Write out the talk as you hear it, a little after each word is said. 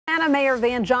Mayor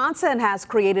Van Johnson has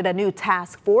created a new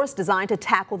task force designed to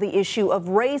tackle the issue of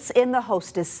race in the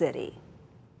hostess city.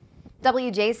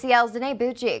 WJCL's Danae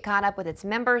Bucci caught up with its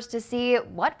members to see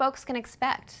what folks can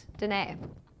expect. Danae.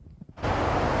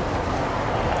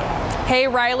 Hey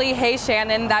Riley, hey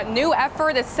Shannon. That new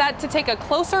effort is set to take a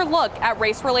closer look at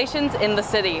race relations in the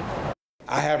city.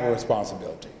 I have a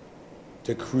responsibility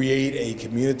to create a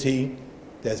community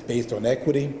that's based on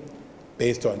equity,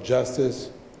 based on justice,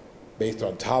 based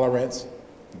on tolerance,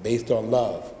 based on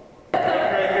love.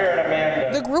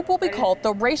 The group will be called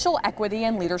the Racial Equity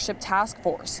and Leadership Task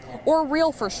Force, or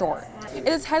REAL for short. It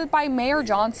is headed by Mayor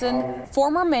Johnson,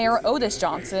 former Mayor Otis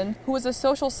Johnson, who is a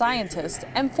social scientist,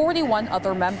 and 41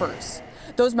 other members.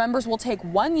 Those members will take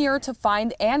 1 year to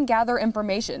find and gather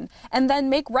information and then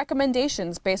make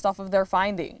recommendations based off of their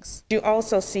findings. You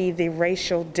also see the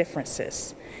racial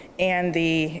differences and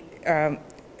the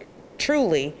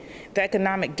truly the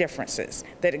economic differences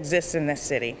that exist in this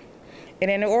city. And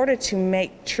in order to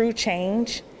make true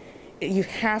change, you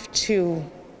have to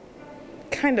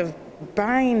kind of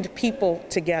bind people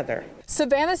together.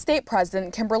 Savannah State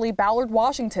President Kimberly Ballard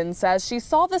Washington says she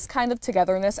saw this kind of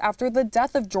togetherness after the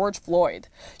death of George Floyd.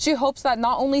 She hopes that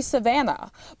not only Savannah,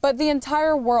 but the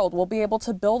entire world will be able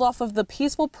to build off of the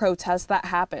peaceful protests that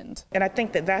happened. And I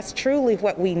think that that's truly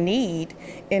what we need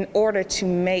in order to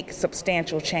make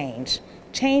substantial change.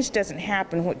 Change doesn't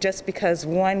happen just because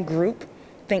one group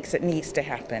thinks it needs to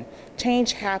happen.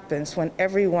 Change happens when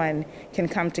everyone can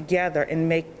come together and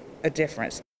make a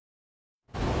difference.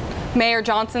 Mayor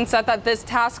Johnson said that this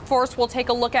task force will take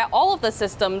a look at all of the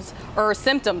symptoms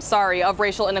of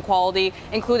racial inequality,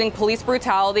 including police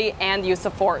brutality and use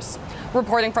of force.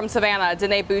 Reporting from Savannah,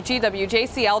 Danae Bucci,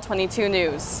 WJCL 22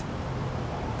 News.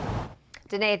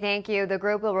 Danae, thank you. The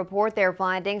group will report their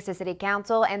findings to City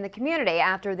Council and the community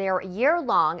after their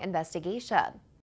year-long investigation.